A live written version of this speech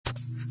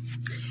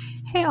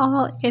Hey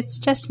all, it's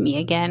just me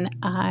again.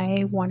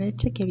 I wanted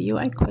to give you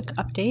a quick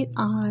update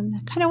on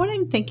kind of what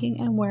I'm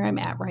thinking and where I'm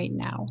at right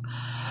now.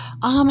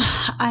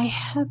 I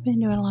have been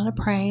doing a lot of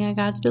praying and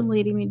God's been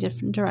leading me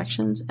different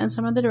directions, and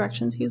some of the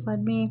directions He's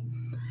led me,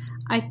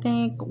 I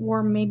think,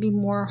 were maybe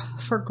more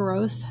for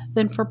growth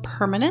than for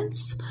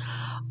permanence.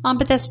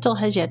 But that still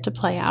has yet to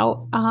play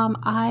out.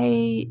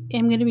 I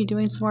am going to be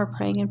doing some more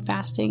praying and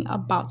fasting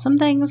about some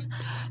things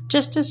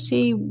just to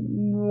see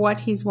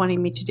what He's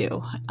wanting me to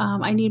do.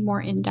 I need more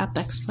in-depth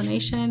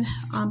explanation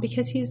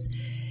because He's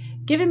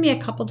given me a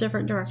couple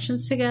different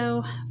directions to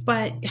go.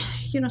 But,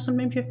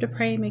 sometimes you have to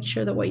pray and make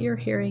sure that what you're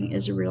hearing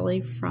is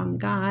really from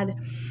God.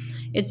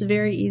 It's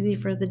very easy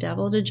for the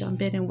devil to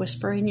jump in and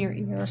whisper in your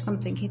ear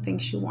something he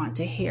thinks you want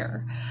to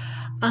hear.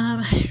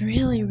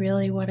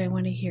 Really what I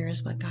want to hear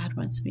is what God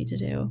wants me to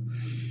do.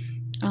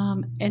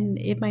 And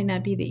it might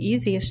not be the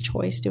easiest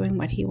choice doing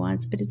what He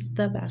wants, but it's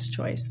the best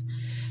choice.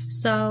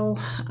 So,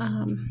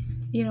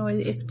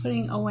 it's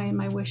putting away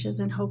my wishes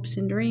and hopes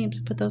and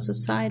dreams, put those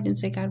aside and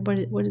say, God,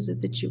 what is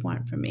it that you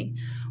want from me?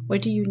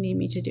 What do you need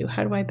me to do?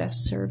 How do I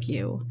best serve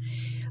you?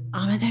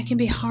 And that can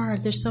be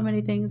hard. There's so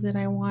many things that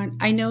I want.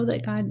 I know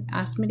that God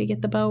asked me to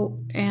get the boat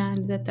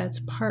and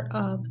that's part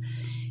of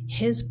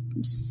His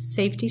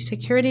safety,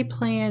 security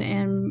plan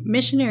and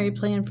missionary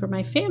plan for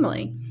my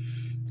family.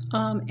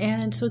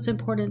 And so it's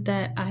important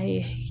that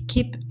I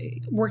keep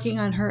working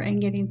on her and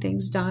getting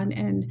things done.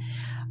 And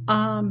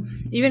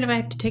even if I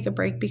have to take a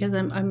break because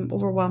I'm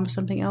overwhelmed with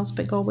something else,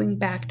 but going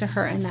back to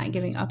her and not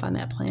giving up on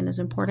that plan is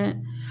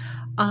important.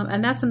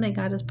 And that's something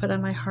God has put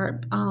on my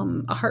heart,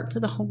 a heart for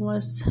the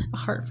homeless, a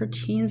heart for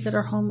teens that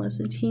are homeless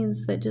and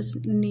teens that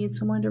just need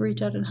someone to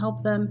reach out and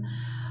help them.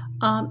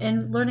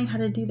 And learning how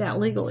to do that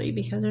legally,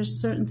 because there's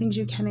certain things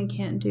you can and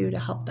can't do to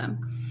help them.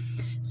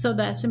 So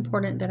that's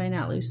important that I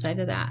not lose sight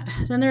of that.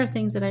 Then there are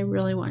things that I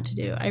really want to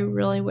do. I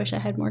really wish I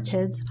had more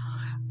kids.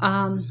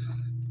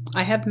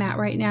 I have Matt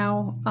right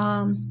now.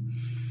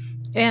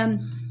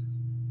 And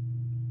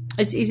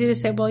it's easy to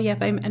say, well, yeah,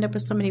 if I end up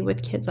with somebody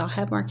with kids, I'll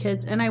have more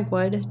kids. And I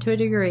would, to a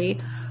degree,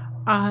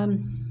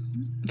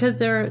 because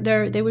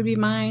they would be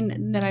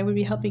mine that I would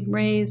be helping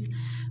raise,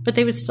 but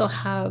they would still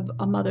have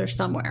a mother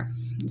somewhere.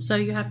 So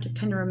you have to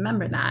kind of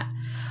remember that.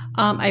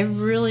 I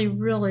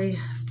really,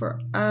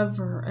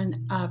 forever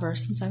and ever,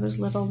 since I was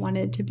little,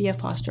 wanted to be a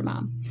foster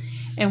mom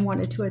and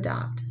wanted to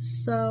adopt.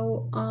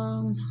 So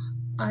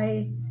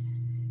I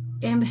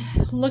am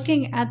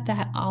looking at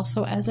that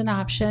also as an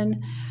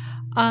option.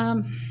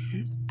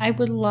 I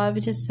would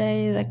love to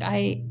say, like,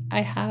 I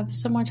have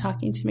someone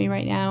talking to me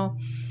right now,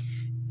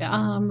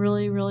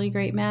 really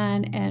great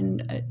man,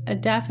 and a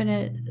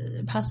definite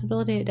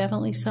possibility,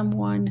 definitely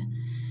someone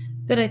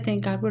that I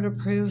think God would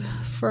approve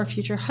for a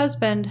future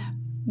husband.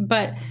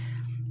 But,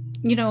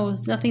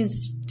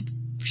 nothing's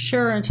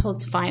sure until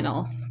it's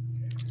final.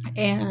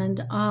 And,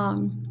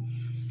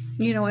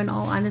 in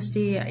all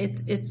honesty,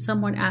 it's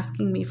someone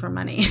asking me for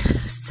money.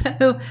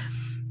 So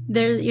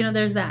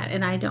there's that,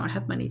 and I don't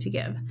have money to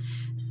give.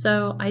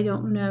 So I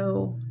don't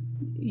know,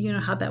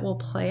 how that will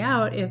play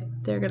out, if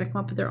they're going to come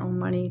up with their own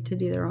money to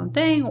do their own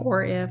thing,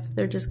 or if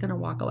they're just going to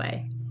walk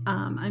away.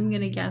 I'm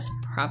going to guess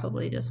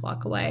probably just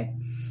walk away.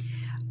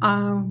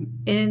 And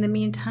in the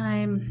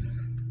meantime,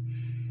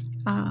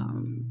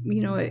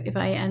 if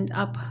I end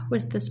up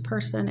with this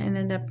person and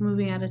end up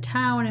moving out of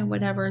town and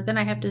whatever, then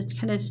I have to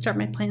kind of start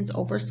my plans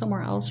over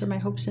somewhere else, or my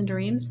hopes and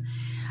dreams.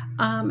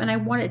 And I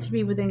want it to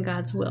be within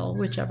God's will,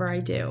 whichever I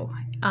do.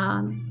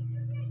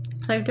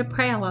 So I have to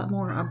pray a lot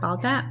more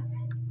about that.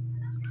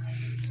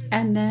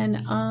 And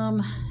then,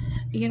 I'm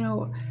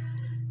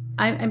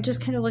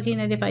just kind of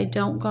looking at, if I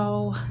don't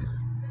go,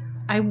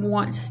 I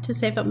want to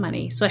save up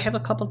money. So I have a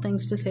couple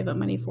things to save up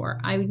money for.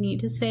 I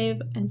need to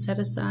save and set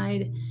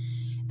aside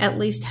at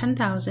least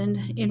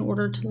 $10,000 in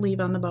order to leave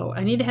on the boat.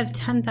 I need to have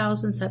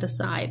 $10,000 set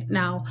aside.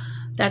 Now,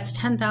 that's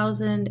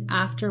 $10,000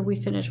 after we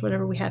finish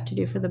whatever we have to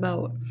do for the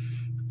boat.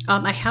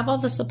 I have all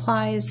the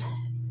supplies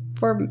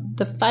for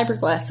the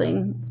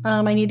fiberglassing.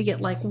 I need to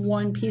get like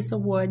one piece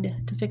of wood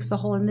to fix the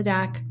hole in the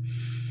deck.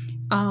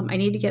 I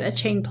need to get a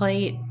chain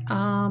plate.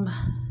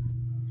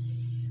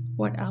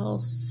 What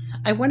else?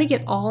 I want to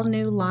get all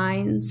new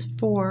lines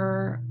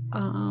for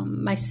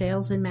my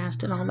sails and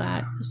mast and all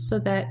that, so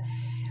that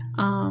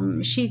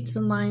sheets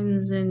and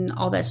lines and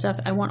all that stuff,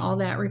 I want all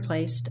that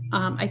replaced.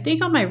 I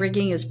think all my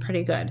rigging is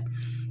pretty good,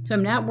 so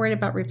I'm not worried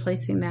about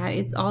replacing that.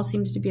 It all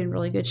seems to be in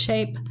really good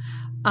shape.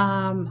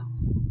 But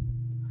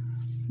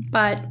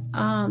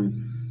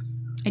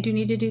I do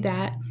need to do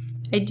that.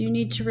 I do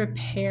need to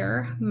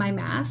repair my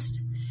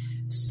mast.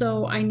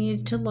 So I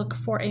need to look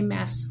for a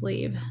mast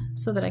sleeve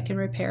so that I can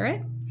repair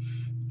it.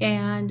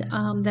 And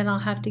then I'll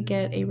have to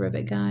get a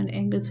rivet gun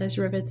and good size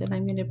rivets. And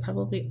I'm going to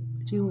probably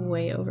do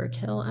way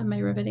overkill on my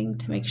riveting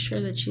to make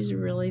sure that she's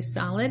really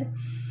solid.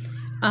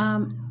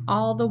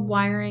 All the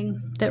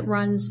wiring that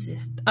runs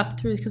up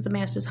through, because the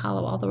mast is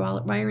hollow, all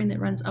the wiring that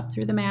runs up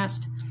through the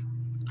mast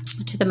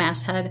to the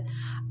masthead,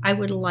 I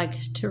would like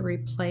to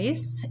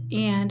replace,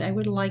 and I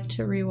would like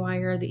to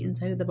rewire the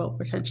inside of the boat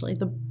potentially.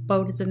 The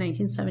boat is a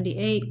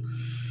 1978.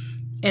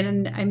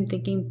 And I'm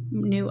thinking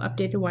new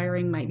updated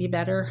wiring might be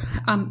better.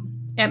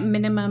 At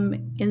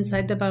minimum,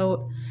 inside the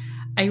boat,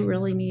 I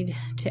really need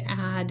to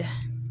add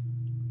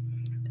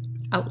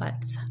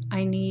outlets.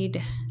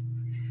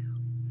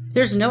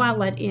 There's no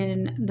outlet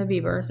in the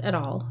V-berth at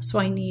all, so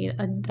I need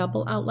a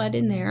double outlet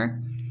in there,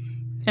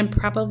 and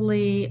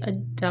probably a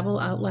double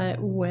outlet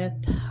with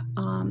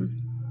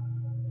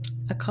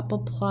a couple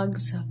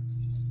plugs,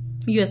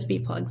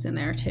 USB plugs in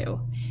there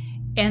too.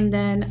 And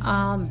then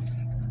I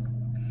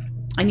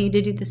need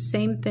to do the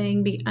same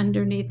thing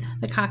underneath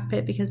the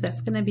cockpit, because that's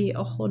going to be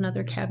a whole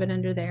nother cabin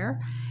under there.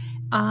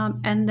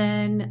 And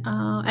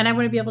I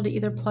want to be able to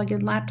either plug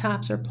in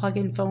laptops or plug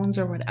in phones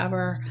or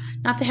whatever.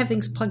 Not to have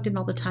things plugged in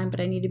all the time, but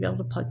I need to be able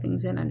to plug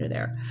things in under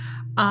there.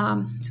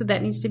 So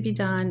that needs to be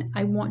done.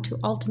 I want to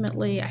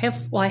ultimately, I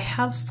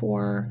have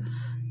 4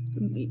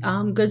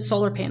 good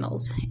solar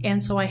panels.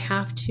 And so I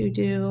have to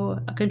do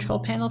a control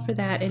panel for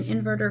that, an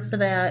inverter for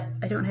that.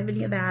 I don't have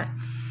any of that.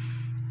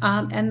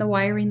 And the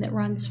wiring that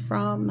runs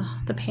from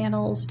the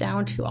panels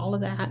down to all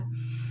of that.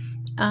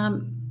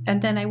 And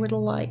then I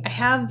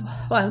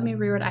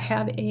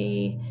have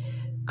a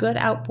good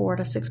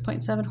outboard, a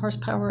 6.7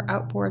 horsepower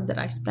outboard that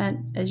I spent,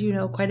 as you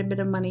know, quite a bit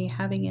of money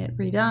having it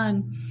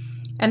redone.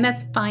 And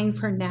that's fine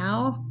for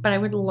now, but I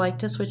would like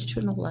to switch to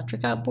an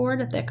electric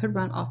outboard that could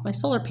run off my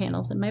solar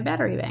panels and my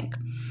battery bank.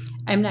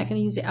 I'm not going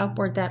to use the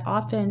outboard that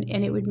often,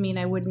 and it would mean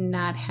I would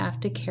not have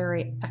to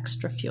carry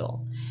extra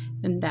fuel.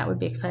 And that would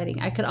be exciting.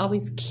 I could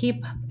always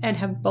keep and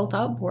have both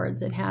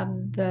outboards and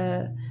have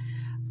the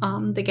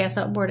gas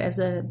outboard as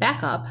a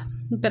backup,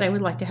 but I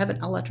would like to have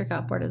an electric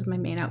outboard as my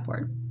main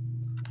outboard.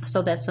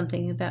 So that's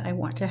something that I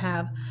want to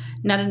have.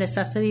 Not a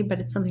necessity, but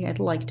it's something I'd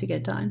like to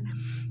get done.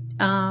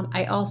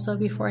 I also,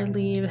 before I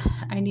leave,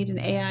 I need an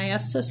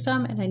AIS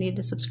system, and I need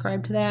to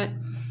subscribe to that.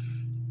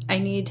 I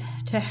need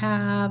to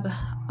have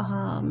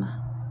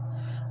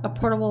a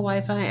portable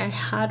Wi-Fi. I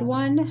had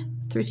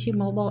one through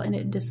T-Mobile, and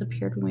it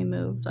disappeared when we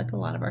moved. Like a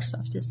lot of our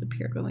stuff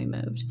disappeared when we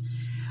moved.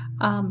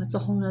 It's a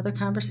whole nother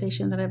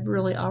conversation that I've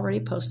really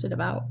already posted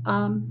about.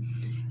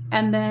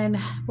 And then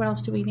what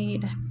else do we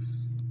need?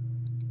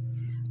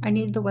 I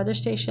need the weather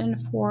station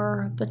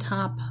for the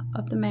top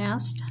of the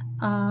mast.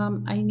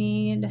 I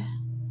need,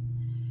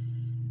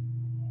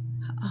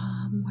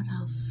 what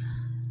else?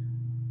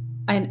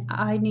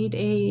 I need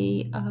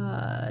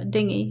a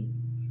dinghy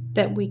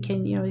that we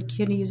can,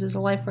 use as a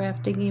life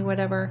raft dinghy,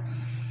 whatever,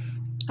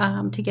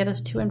 to get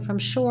us to and from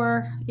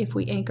shore if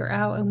we anchor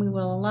out, and we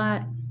will a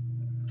lot.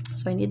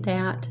 So I need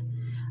that.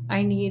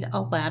 I need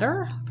a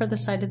ladder for the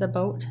side of the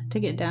boat to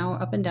get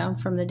down, up and down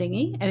from the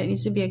dinghy. And it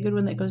needs to be a good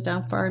one that goes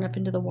down far enough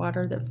into the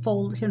water that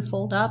can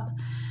fold up,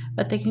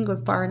 but they can go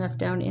far enough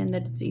down in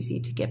that it's easy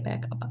to get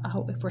back up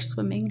out if we're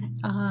swimming.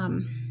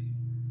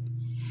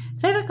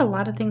 So I have a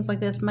lot of things like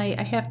this.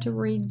 I have to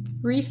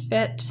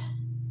refit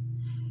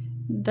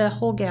the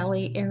whole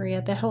galley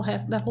area. That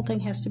whole thing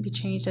has to be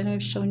changed. I know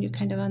I've shown you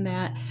kind of on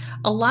that.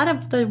 A lot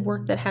of the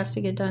work that has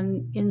to get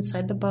done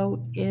inside the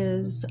boat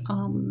is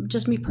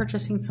just me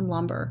purchasing some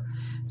lumber.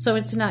 So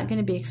it's not going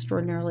to be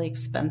extraordinarily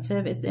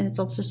expensive. It's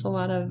just a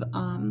lot of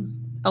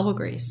elbow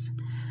grease.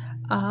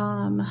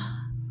 I'd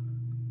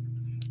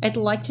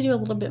like to do a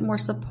little bit more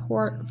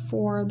support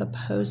for the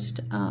post,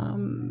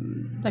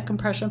 the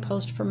compression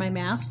post for my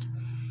mast.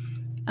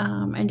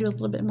 And do a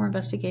little bit more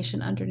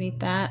investigation underneath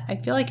that. I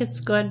feel like it's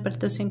good, but at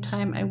the same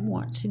time, I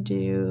want to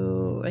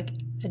do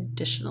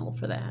additional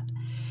for that.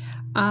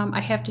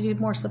 I have to do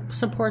more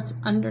supports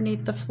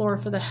underneath the floor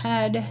for the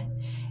head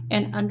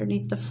and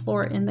underneath the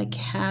floor in the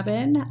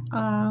cabin,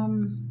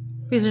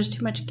 because there's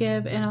too much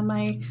give, and on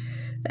the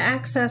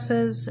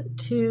accesses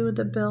to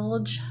the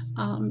bilge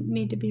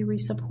need to be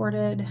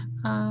resupported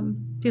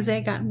because they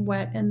had gotten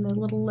wet, and the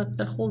little lip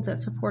that holds that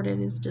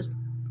supported is just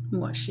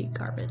mushy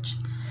garbage.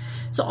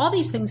 So all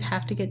these things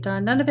have to get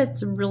done. None of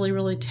it's really,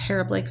 really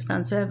terribly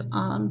expensive.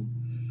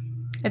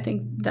 I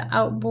think the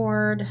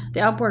outboard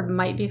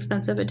might be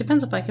expensive. It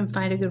depends if I can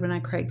find a good one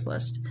on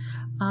Craigslist.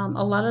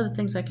 A lot of the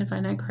things I can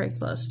find on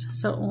Craigslist,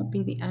 so it won't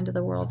be the end of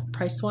the world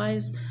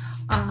price-wise.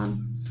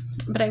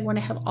 But I want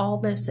to have all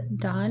this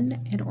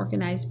done and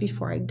organized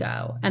before I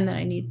go. And then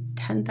I need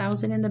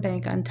 $10,000 in the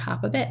bank on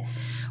top of it,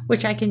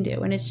 which I can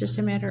do. And it's just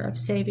a matter of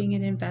saving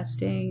and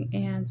investing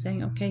and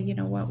saying, okay, you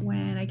know what,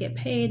 when I get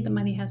paid, the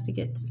money has to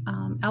get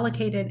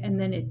allocated, and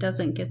then it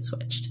doesn't get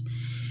switched.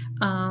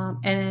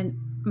 And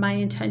my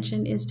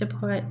intention is to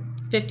put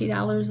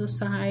 $50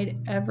 aside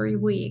every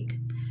week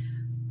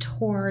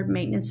toward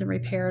maintenance and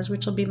repairs,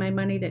 which will be my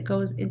money that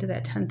goes into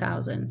that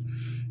 $10,000.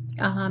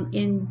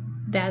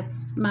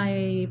 That's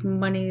my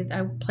money.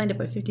 I plan to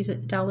put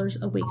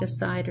 $50 a week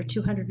aside, or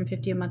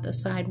 $250 a month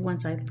aside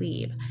once I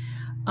leave.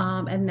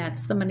 And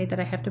that's the money that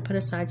I have to put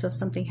aside, so if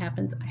something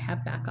happens, I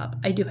have backup.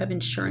 I do have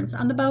insurance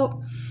on the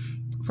boat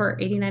for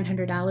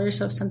 $8,900,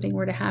 so if something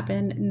were to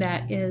happen,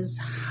 that is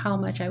how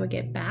much I would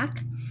get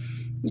back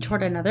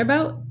toward another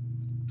boat.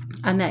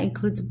 And that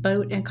includes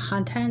boat and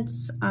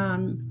contents.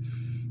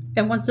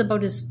 And once the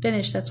boat is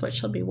finished, that's what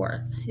she'll be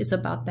worth. It's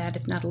about that,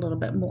 if not a little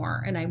bit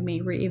more. And I may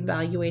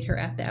reevaluate her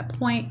at that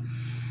point.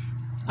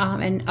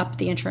 and up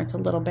the insurance a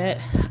little bit.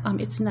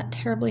 It's not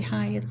terribly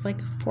high. It's like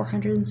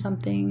 $400 and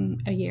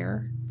something a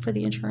year for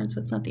the insurance.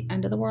 So it's not the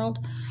end of the world.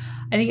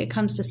 I think it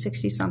comes to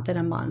 60 something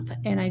a month.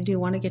 And I do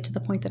want to get to the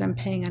point that I'm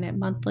paying on it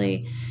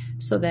monthly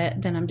so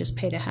that then I'm just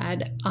paid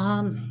ahead.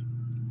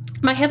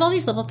 I have all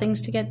these little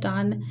things to get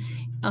done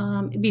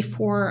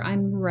before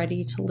I'm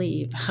ready to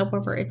leave.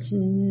 However, it's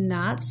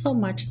not so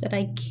much that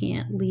I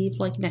can't leave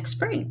like next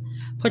spring,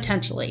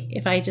 potentially.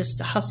 If I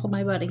just hustle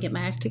my butt and get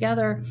my act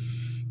together,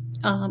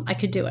 I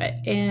could do it.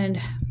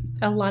 And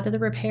a lot of the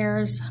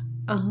repairs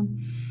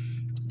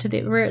to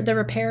the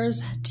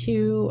repairs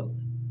to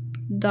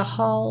the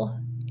hull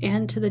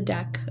and to the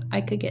deck,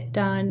 I could get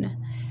done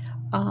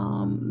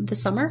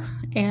this summer,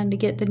 and to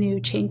get the new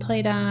chain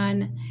plate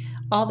on,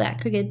 all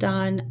that could get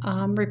done.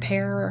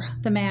 Repair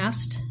the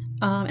mast.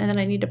 And then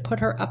I need to put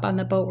her up on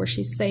the boat where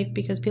she's safe,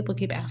 because people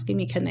keep asking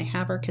me, can they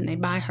have her? Can they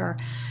buy her?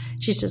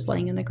 She's just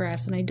laying in the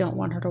grass and I don't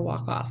want her to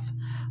walk off.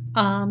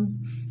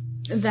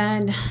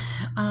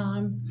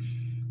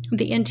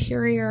 The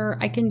interior,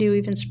 I can do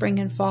even spring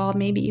and fall,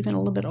 maybe even a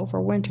little bit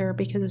over winter,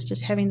 because it's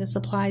just having the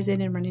supplies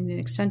in and running an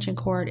extension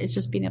cord. It's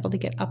just being able to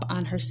get up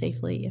on her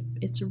safely if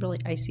it's really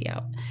icy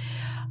out.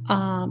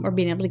 Or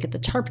being able to get the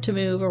tarp to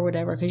move or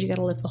whatever, because you got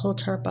to lift the whole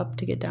tarp up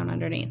to get down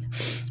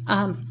underneath.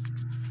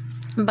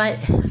 But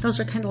those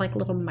are kind of like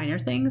little minor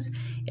things.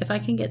 If I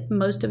can get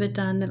most of it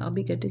done, then I'll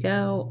be good to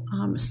go.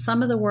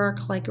 Some of the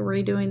work, like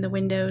redoing the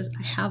windows,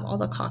 I have all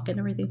the caulk and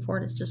everything for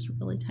it. It's just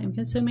really time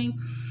consuming.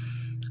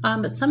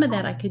 But some of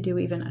that I could do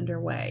even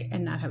underway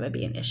and not have it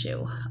be an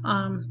issue.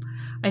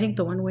 I think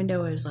the one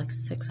window is like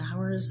 6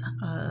 hours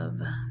of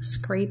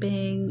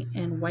scraping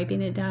and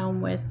wiping it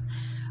down with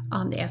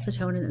the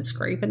acetone and then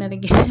scraping it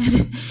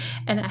again.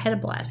 And I had a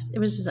blast.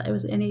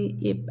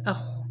 A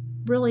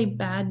really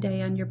bad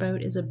day on your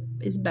boat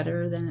is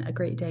better than a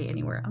great day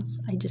anywhere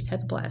else. I just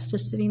had a blast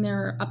just sitting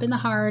there up in the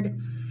hard,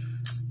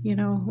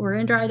 we're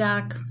in dry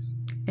dock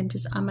and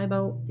just on my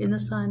boat in the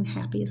sun,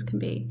 happy as can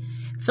be.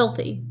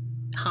 Filthy,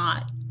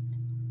 hot,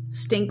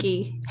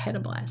 stinky, had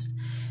a blast.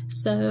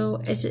 So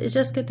it's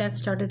just get that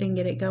started and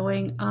get it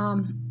going.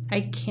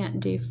 I can't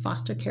do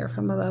foster care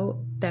from a boat.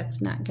 That's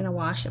not going to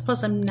wash.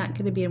 Plus, I'm not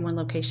going to be in one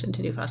location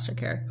to do foster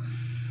care.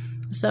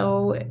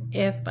 So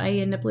if I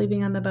end up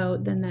leaving on the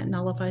boat, then that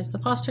nullifies the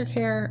foster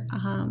care.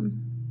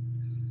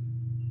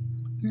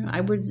 I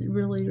would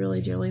really,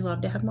 really, dearly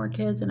love to have more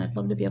kids, and I'd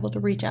love to be able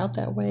to reach out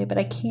that way, but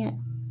I can't.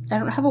 I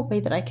don't have a way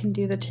that I can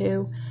do the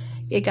two.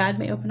 God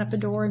may open up a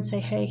door and say,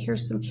 hey,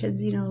 here's some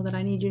kids, that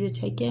I need you to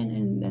take in,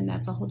 and then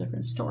that's a whole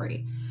different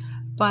story.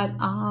 But,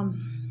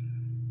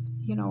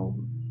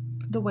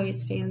 the way it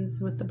stands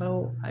with the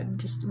boat, I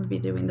just would be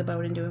doing the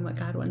boat and doing what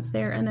God wants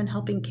there, and then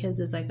helping kids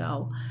as I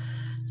go.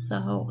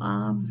 So,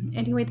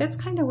 anyway, that's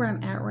kind of where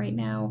I'm at right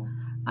now.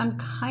 I'm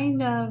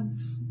kind of,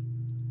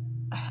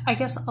 I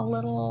guess, a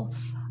little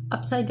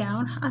upside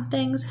down on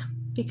things,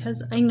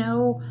 because I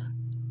know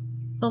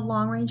the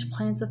long-range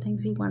plans of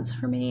things He wants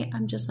for me.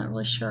 I'm just not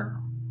really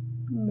sure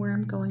where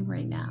I'm going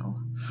right now.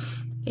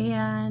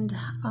 And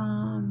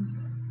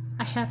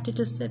I have to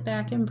just sit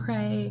back and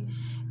pray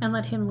and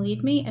let Him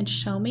lead me and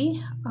show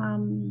me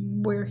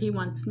where He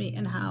wants me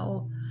and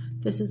how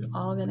this is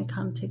all going to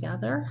come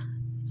together.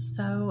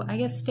 So I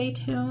guess stay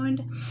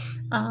tuned.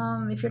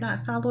 If you're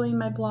not following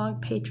my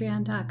blog,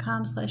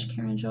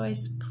 patreon.com/Karen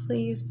Joyce,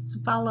 please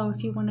follow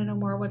if you want to know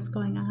more what's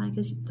going on,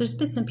 because there's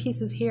bits and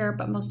pieces here,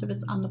 but most of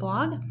it's on the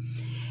blog.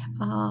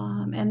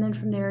 And then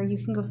from there, you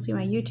can go see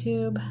my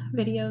YouTube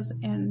videos,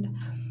 and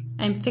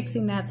I'm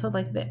fixing that so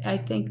I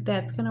think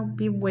that's going to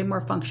be way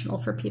more functional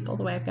for people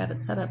the way I've got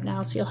it set up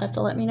now. So you'll have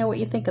to let me know what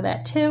you think of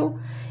that too.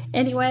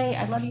 Anyway,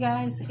 I love you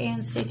guys,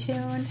 and stay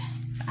tuned.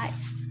 Bye.